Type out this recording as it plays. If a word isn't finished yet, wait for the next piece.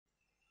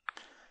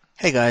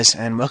Hey guys,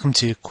 and welcome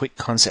to Quick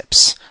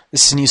Concepts.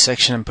 This is a new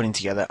section I'm putting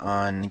together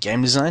on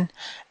game design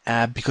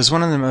because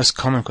one of the most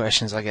common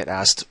questions I get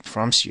asked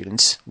from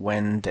students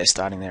when they're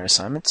starting their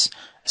assignments,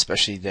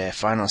 especially their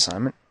final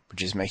assignment,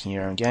 which is making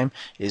your own game,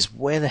 is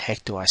where the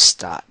heck do I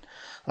start?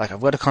 Like,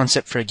 I've got a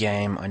concept for a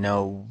game, I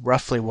know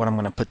roughly what I'm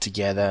going to put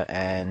together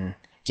and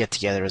get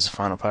together as a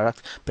final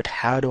product, but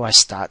how do I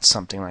start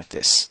something like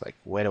this? Like,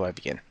 where do I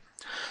begin?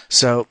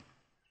 So,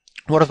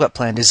 what I've got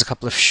planned is a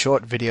couple of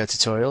short video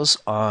tutorials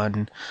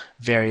on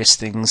various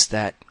things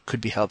that could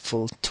be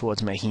helpful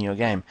towards making your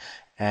game.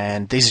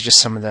 And these are just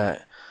some of the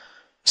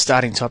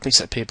starting topics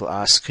that people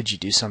ask, could you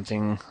do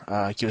something,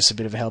 give us a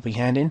bit of a helping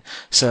hand in.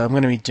 So I'm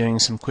going to be doing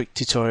some quick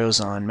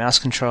tutorials on mouse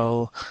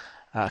control,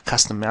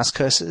 custom mouse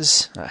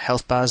cursors,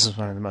 health bars is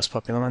one of the most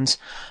popular ones,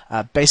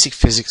 basic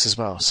physics as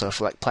well, so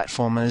for like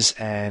platformers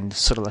and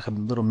sort of like a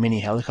little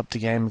mini helicopter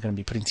game we're going to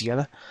be putting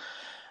together.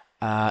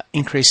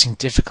 Increasing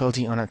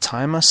difficulty on a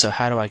timer, so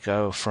how do I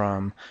go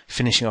from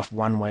finishing off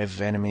one wave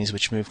of enemies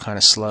which move kind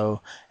of slow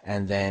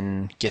and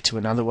then get to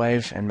another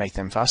wave and make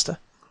them faster.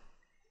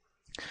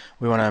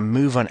 We want to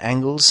move on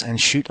angles and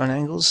shoot on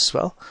angles as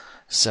well,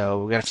 so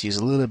we're going to have to use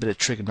a little bit of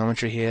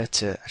trigonometry here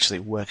to actually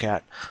work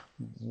out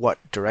what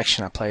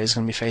direction our player is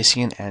going to be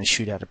facing in and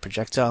shoot out a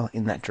projectile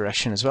in that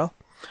direction as well.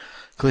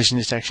 Collision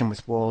detection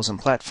with walls and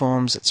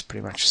platforms, that's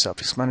pretty much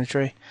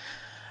self-explanatory.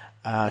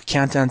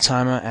 Countdown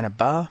timer and a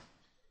bar.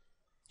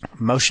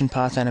 Motion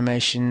path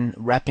animation,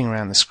 wrapping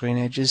around the screen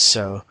edges,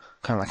 so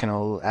kind of like an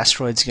old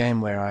asteroids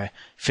game where I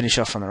finish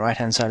off on the right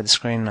hand side of the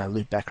screen and I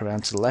loop back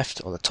around to the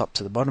left or the top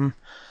to the bottom.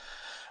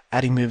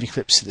 Adding movie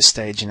clips to the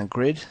stage in a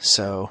grid,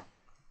 so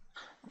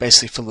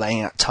basically for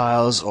laying out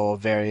tiles or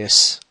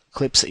various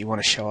clips that you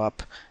want to show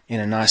up in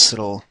a nice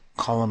little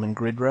column and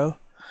grid row.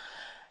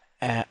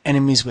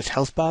 Enemies with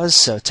health bars,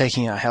 so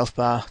taking our health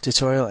bar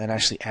tutorial and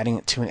actually adding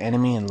it to an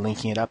enemy and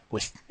linking it up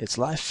with its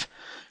life.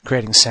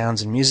 Creating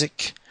sounds and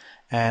music.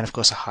 And of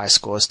course a high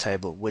scores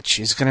table, which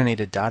is going to need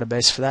a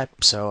database for that,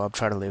 so I'll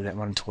try to leave that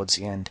one towards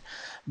the end.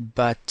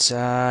 But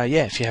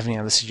yeah, if you have any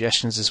other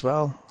suggestions as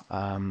well,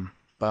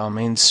 by all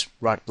means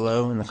write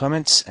below in the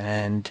comments,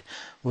 and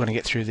we're going to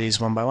get through these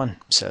one by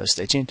one, so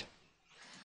stay tuned.